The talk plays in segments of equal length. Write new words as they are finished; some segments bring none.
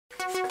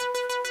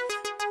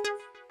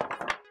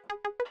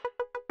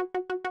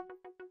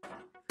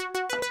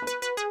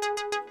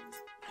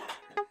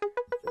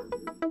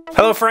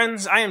Hello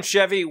friends, I am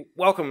Chevee.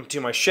 Welcome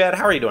to my shed.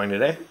 How are you doing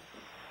today?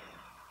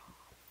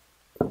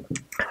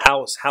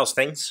 How's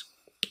things?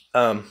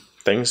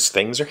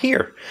 Things are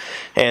here.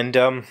 And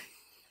I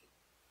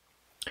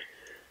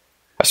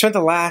spent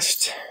the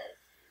last,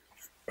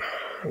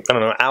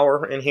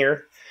 hour in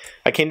here.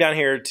 I came down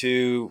here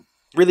to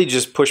really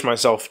just push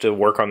myself to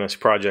work on this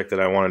project that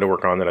I wanted to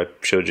work on that I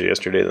showed you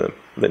yesterday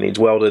that needs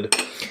welded.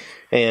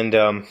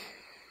 And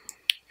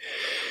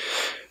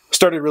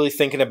started really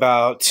thinking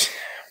about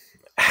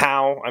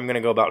how I'm going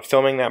to go about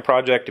filming that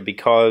project,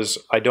 because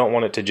I don't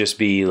want it to just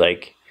be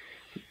like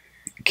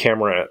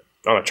camera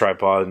on a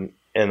tripod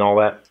and all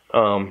that.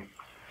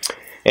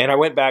 And I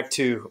went back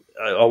to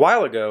a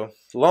while ago,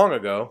 long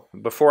ago,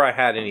 before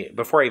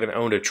I even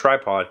owned a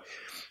tripod.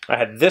 I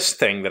had this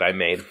thing that I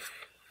made,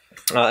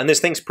 and this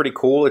thing's pretty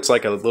cool. It's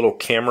like a little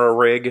camera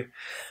rig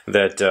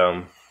that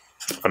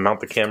I mount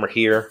the camera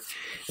here,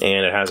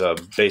 and it has a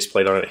base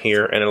plate on it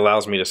here, and it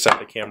allows me to set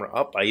the camera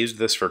up. I used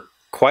this for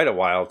quite a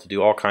while to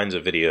do all kinds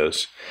of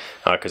videos,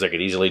 because I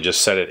could easily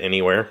just set it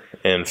anywhere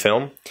and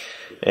film.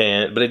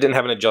 But it didn't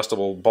have an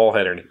adjustable ball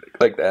head or anything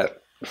like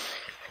that.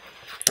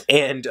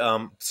 And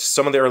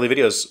some of the early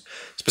videos,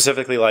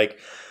 specifically like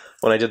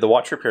when I did the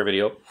watch repair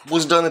video,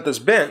 was done at this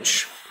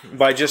bench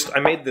by I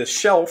made this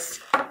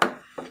shelf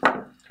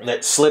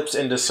that slips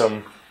into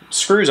some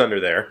screws under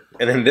there,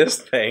 and then this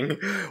thing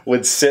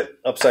would sit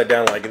upside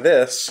down like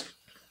this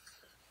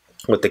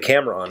with the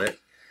camera on it.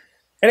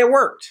 And it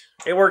worked.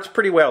 It worked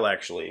pretty well,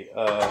 actually.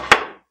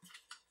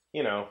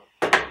 You know,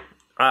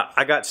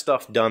 I got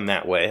stuff done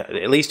that way.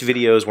 At least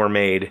videos were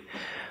made.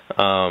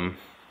 Yeah.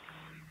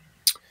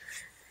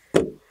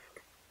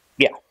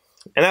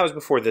 And that was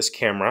before this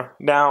camera.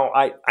 Now,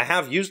 I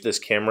have used this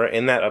camera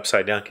in that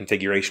upside-down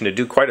configuration to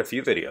do quite a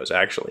few videos,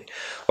 actually.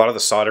 A lot of the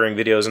soldering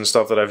videos and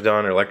stuff that I've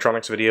done, or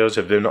electronics videos,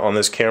 have been on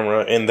this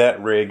camera in that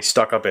rig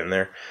stuck up in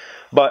there.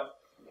 But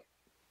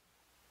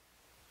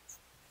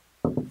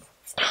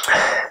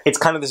it's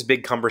kind of this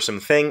big cumbersome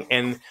thing,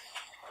 and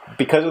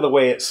because of the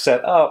way it's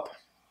set up,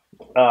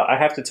 I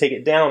have to take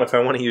it down if I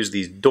want to use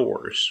these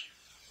doors.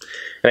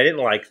 And I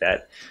didn't like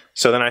that.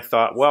 So then I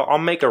thought, well, I'll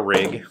make a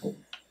rig,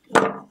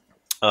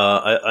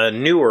 a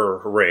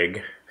newer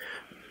rig.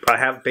 I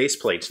have base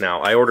plates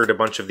now. I ordered a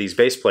bunch of these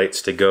base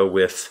plates to go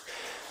with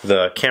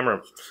the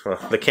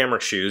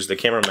camera shoes, the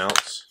camera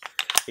mounts.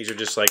 These are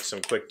just like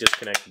some quick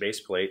disconnect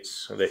base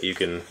plates that you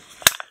can...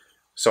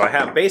 So I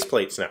have base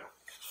plates now.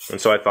 And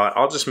so I thought,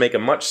 I'll just make a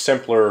much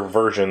simpler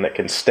version that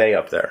can stay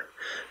up there.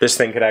 This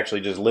thing could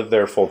actually just live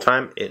there full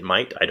time. It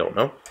might, I don't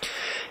know.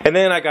 And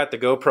then I got the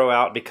GoPro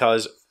out,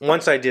 because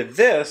once I did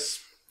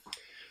this,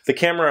 the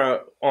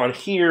camera on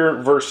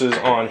here versus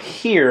on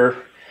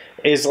here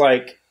is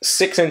like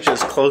 6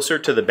 inches closer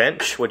to the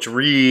bench, which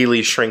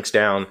really shrinks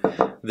down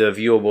the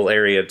viewable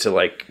area to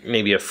like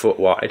maybe a foot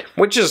wide,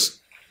 which is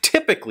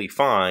typically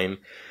fine,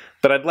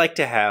 but I'd like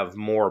to have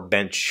more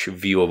bench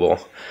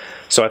viewable.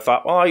 So I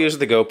thought, well, I'll use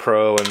the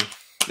GoPro,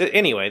 and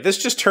anyway,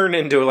 this just turned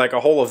into like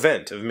a whole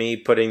event of me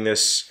putting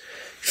this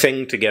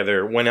thing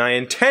together when I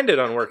intended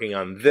on working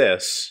on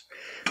this.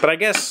 But I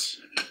guess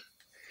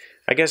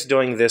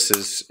doing this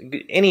is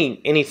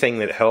anything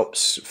that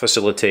helps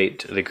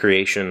facilitate the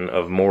creation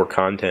of more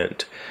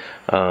content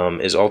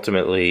is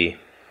ultimately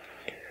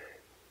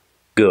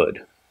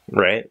good,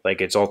 right?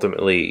 Like, it's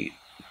ultimately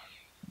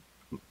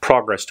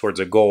progress towards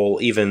a goal,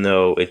 even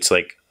though it's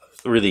like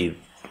really,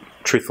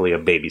 truthfully, a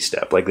baby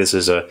step. Like, this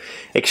is a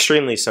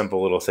extremely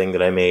simple little thing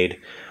that I made.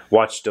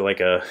 Watched like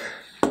a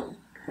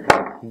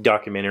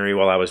documentary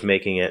while I was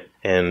making it,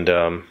 and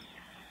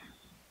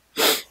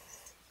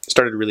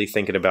started really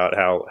thinking about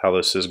how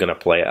this is going to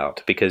play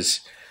out,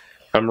 because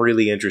I'm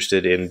really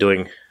interested in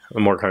doing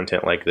more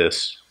content like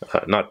this.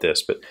 Not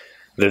this, but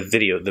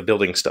the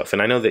building stuff.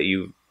 And I know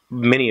that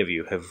many of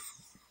you have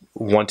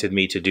wanted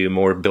me to do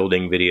more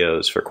building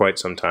videos for quite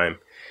some time.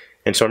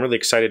 And so I'm really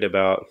excited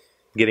about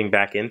getting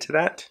back into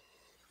that.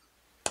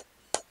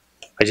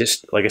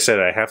 Like I said,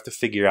 I have to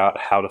figure out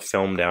how to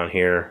film down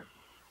here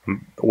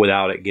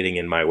without it getting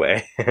in my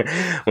way.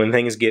 When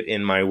things get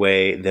in my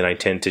way, then I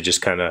tend to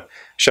just kind of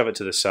shove it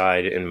to the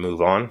side and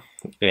move on.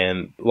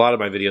 And a lot of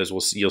my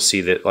videos, you'll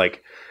see that,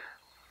 like,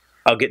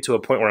 I'll get to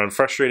a point where I'm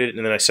frustrated,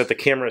 and then I set the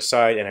camera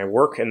aside and I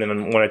work, and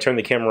then when I turn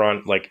the camera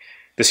on, like,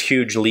 this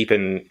huge leap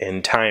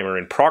in time or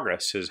in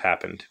progress has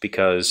happened,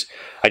 because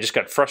I just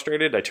got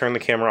frustrated, I turned the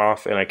camera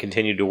off, and I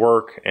continued to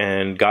work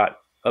and got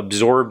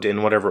absorbed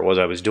in whatever it was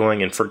I was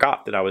doing and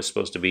forgot that I was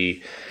supposed to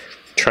be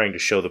trying to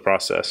show the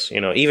process. You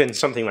know, even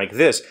something like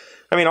this,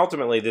 I mean,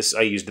 ultimately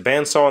I used the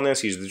bandsaw on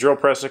this, used the drill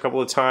press a couple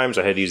of times,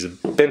 I had to use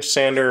the bench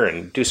sander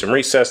and do some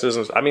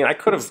recesses. I mean,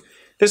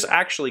 this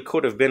actually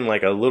could have been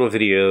like a little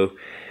video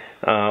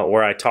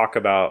where I talk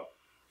about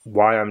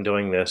why I'm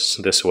doing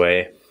this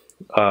way.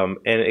 And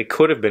it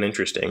could have been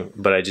interesting,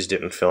 but I just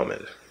didn't film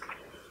it.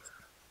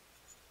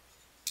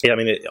 Yeah, I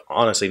mean,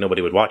 honestly,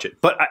 nobody would watch it.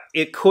 But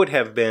it could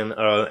have been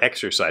an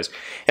exercise.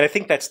 And I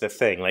think that's the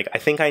thing. Like, I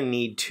think I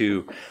need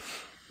to...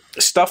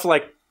 Stuff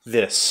like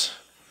this.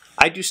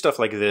 I do stuff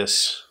like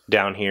this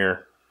down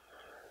here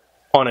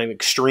on an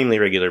extremely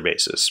regular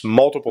basis.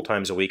 Multiple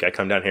times a week, I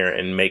come down here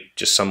and make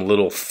just some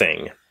little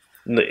thing.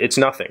 It's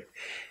nothing.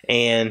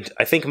 And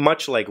I think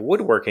much like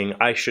woodworking,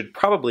 I should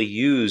probably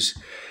use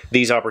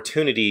these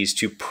opportunities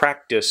to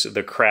practice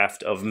the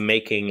craft of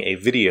making a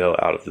video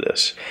out of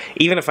this.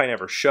 Even if I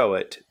never show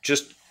it,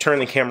 just turn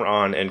the camera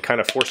on and kind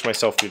of force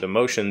myself through the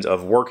motions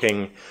of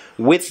working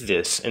with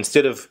this.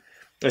 Instead of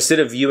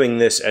viewing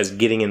this as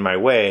getting in my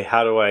way,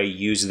 how do I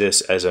use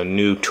this as a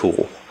new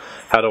tool?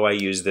 How do I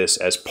use this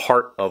as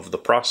part of the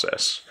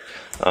process?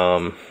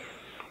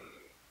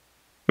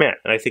 Man,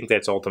 and I think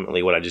that's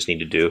ultimately what I just need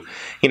to do.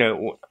 You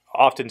know,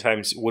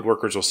 oftentimes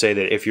woodworkers will say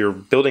that if you're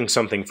building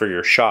something for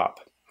your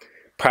shop,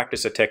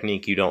 practice a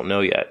technique you don't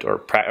know yet,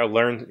 or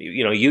learn,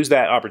 you know, use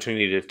that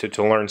opportunity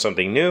to learn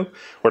something new,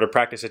 or to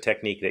practice a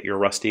technique that you're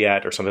rusty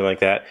at, or something like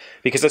that,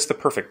 because that's the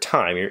perfect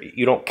time.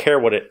 You don't care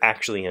what it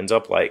actually ends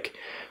up like,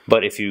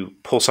 but if you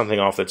pull something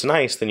off that's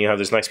nice, then you have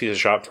this nice piece of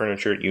shop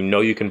furniture. You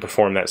know you can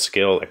perform that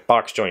skill, like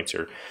box joints,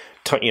 or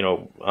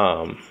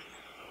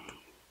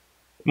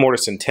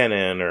mortise and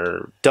tenon,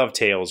 or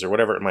dovetails, or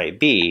whatever it might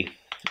be.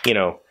 You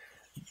know,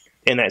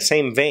 in that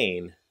same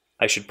vein,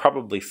 I should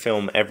probably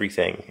film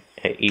everything,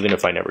 even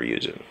if I never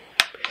use it.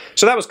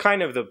 So that was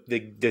kind of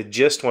the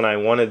gist when I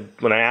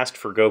asked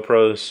for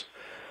GoPros.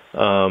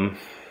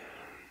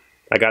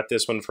 I got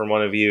this one from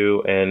one of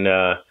you, and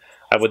I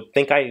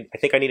think I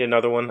need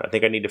another one. I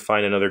think I need to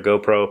find another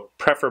GoPro,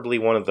 preferably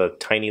one of the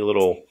tiny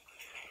little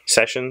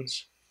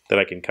sessions that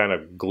I can kind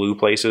of glue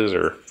places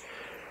or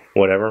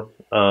whatever,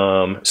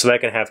 so that I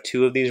can have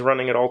two of these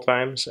running at all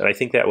times. And I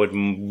think that would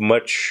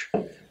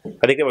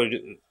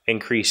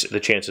increase the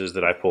chances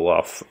that I pull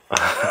off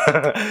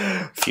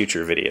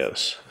future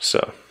videos.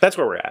 So that's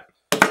where we're at.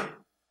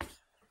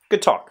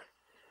 Good talk.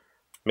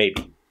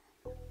 Maybe.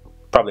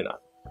 Probably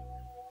not.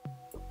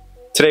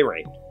 Today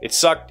rained. It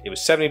sucked. It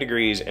was 70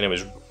 degrees and it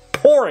was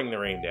pouring the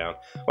rain down,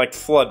 like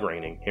flood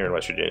raining here in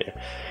West Virginia.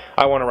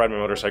 I want to ride my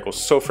motorcycle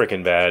so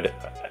freaking bad.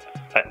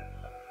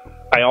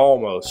 I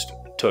almost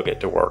took it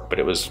to work, but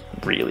it was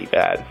really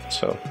bad.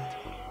 So,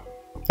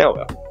 hell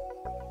well.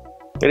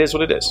 It is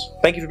what it is.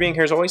 Thank you for being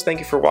here as always. Thank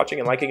you for watching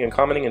and liking and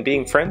commenting and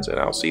being friends, and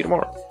I'll see you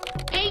tomorrow.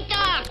 Hey,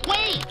 Doc,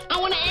 wait! I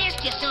want to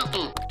ask you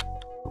something.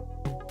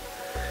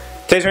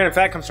 Today's random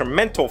fact comes from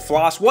Mental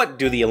Floss. What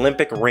do the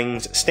Olympic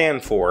rings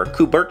stand for?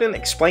 Coubertin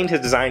explained his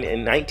design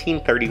in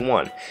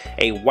 1931.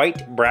 A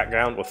white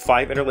background with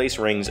 5 interlaced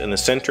rings in the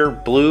center,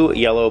 blue,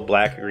 yellow,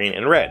 black, green,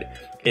 and red,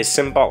 is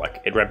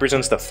symbolic. It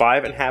represents the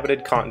 5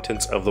 inhabited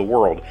continents of the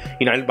world,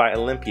 united by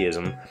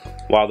Olympism,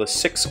 while the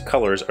 6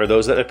 colors are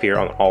those that appear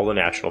on all the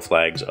national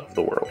flags of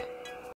the world.